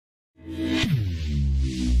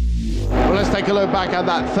take a look back at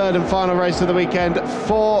that third and final race of the weekend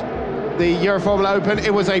for the Euroformula Open.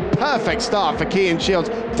 It was a perfect start for Cian Shields,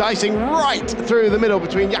 dicing right through the middle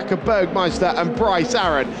between Jakob Bergmeister and Bryce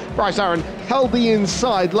Aaron. Bryce Aaron held the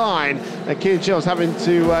inside line, and Cian Shields having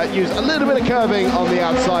to use a little bit of curving on the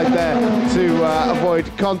outside there to avoid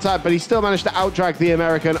contact, but he still managed to outdrag the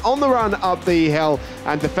American on the run up the hill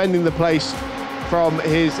and defending the place from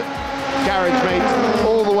his garage mate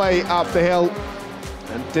all the way up the hill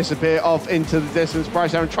and disappear off into the distance.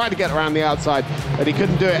 Bryce Aaron tried to get around the outside, but he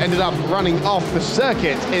couldn't do it. Ended up running off the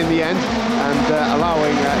circuit in the end and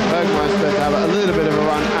allowing Bergmeister to have a little bit of a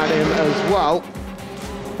run at him as well.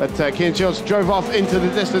 But Cian Shields drove off into the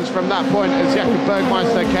distance from that point as Jakob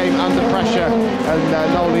Bergmeister came under pressure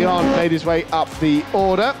and Noel Leon made his way up the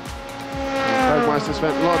order. Bergmeister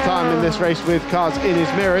spent a lot of time in this race with cars in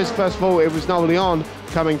his mirrors. First of all, it was Noel Leon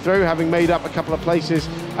coming through, having made up a couple of places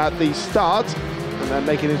at the start, and then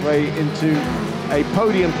making his way into a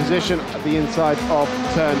podium position at the inside of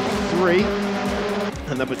turn 3.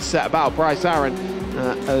 And that would set about Bryce Aaron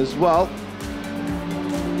as well.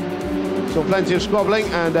 Saw plenty of squabbling,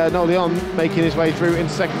 and Noel Leon making his way through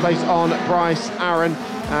into second place on Bryce Aaron.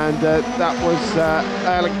 And that was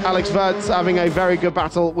Alex Wirtz having a very good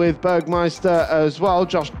battle with Bergmeister as well.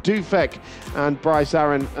 Josh Dufek and Bryce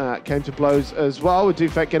Aaron came to blows as well, with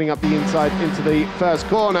Dufek getting up the inside into the first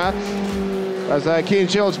corner. As Cian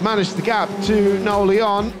Shields managed the gap to Noel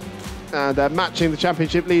Leon, and matching the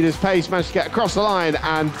championship leader's pace, managed to get across the line,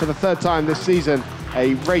 and for the third time this season,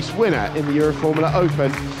 a race winner in the Euroformula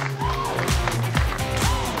Open.